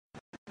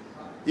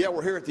Yeah,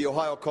 we're here at the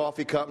Ohio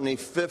Coffee Company,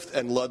 5th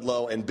and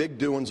Ludlow, and big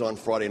doings on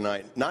Friday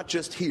night. Not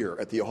just here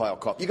at the Ohio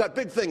Coffee. You got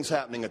big things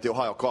happening at the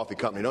Ohio Coffee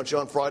Company, don't you,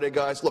 on Friday,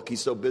 guys? Look, he's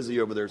so busy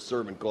over there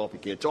serving coffee,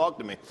 can't talk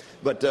to me.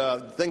 But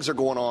things are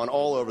going on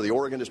all over the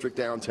Oregon District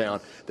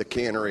downtown, the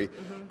cannery.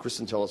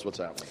 Kristen, tell us what's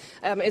happening.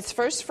 It's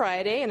First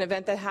Friday, an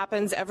event that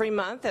happens every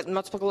month at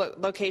multiple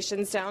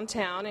locations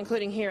downtown,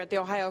 including here at the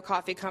Ohio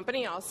Coffee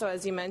Company, also,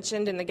 as you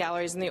mentioned, in the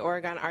galleries in the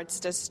Oregon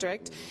Arts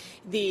District.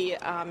 The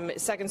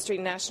 2nd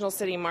Street National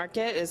City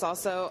Market is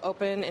also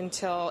open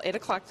until 8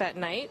 o'clock that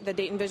night, the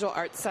Dayton Visual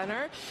Arts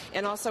Center.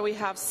 And also we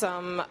have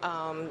some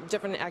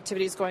different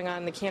activities going on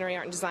in the Cannery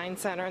Art and Design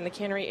Center in the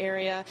Cannery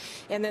area.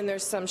 And then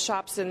there's some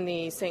shops in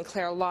the St.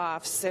 Clair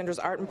Lofts, Sandra's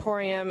Art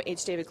Emporium,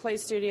 H. David Clay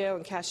Studio,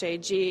 and Cache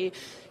G,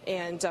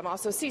 and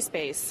also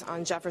C-Space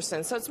on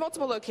Jefferson. So it's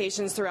multiple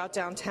locations throughout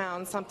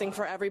downtown, something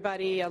for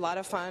everybody, a lot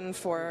of fun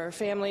for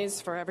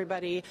families, for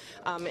everybody,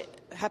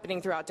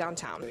 happening throughout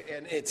downtown.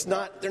 And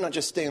they're not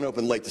just staying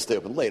open late to stay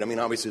open late. I mean,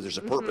 obviously there's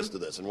a purpose to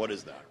this, and what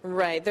is that?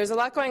 Right. There's a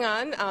lot going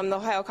on. The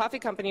Ohio Coffee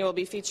Company will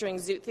be featuring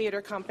Zoot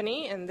Theater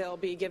Company, and they'll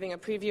be giving a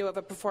preview of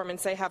a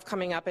performance they have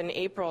coming up in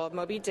April of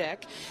Moby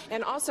Dick,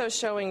 and also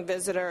showing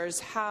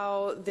visitors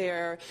how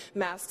their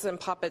masks and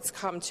puppets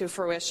come to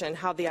fruition,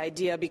 how the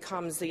idea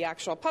becomes the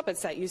actual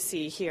puppets that you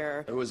see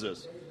here. Who is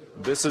this?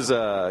 This is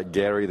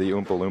Gary the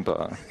Oompa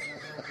Loompa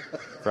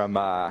from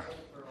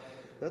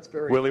That's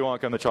very Willy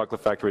Wonka and the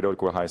Chocolate Factory at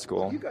Oakwood High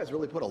School. You guys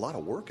really put a lot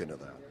of work into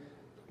that.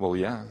 Well,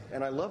 yeah.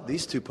 And I love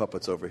these two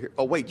puppets over here.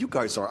 Oh, wait, you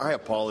guys aren't. I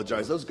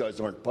apologize. Those guys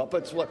aren't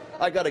puppets. What?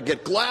 I got to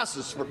get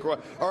glasses for.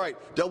 All right,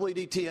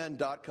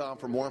 WDTN.com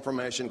for more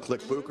information. Click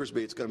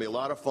Bookersby. It's going to be a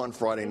lot of fun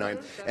Friday night.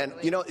 And,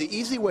 you know, the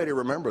easy way to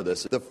remember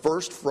this, the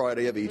first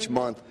Friday of each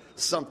month,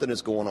 something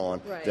is going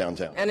on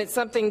downtown. And it's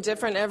something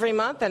different every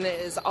month, and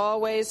it is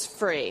always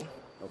free.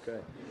 Okay.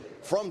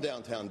 From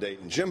downtown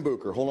Dayton, Jim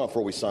Booker. Hold on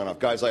before we sign off.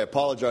 Guys, I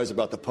apologize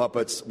about the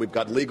puppets. We've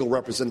got legal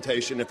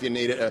representation if you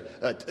need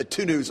it.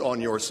 2 News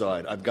on your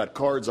side. I've got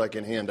cards I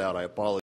can hand out. I apologize.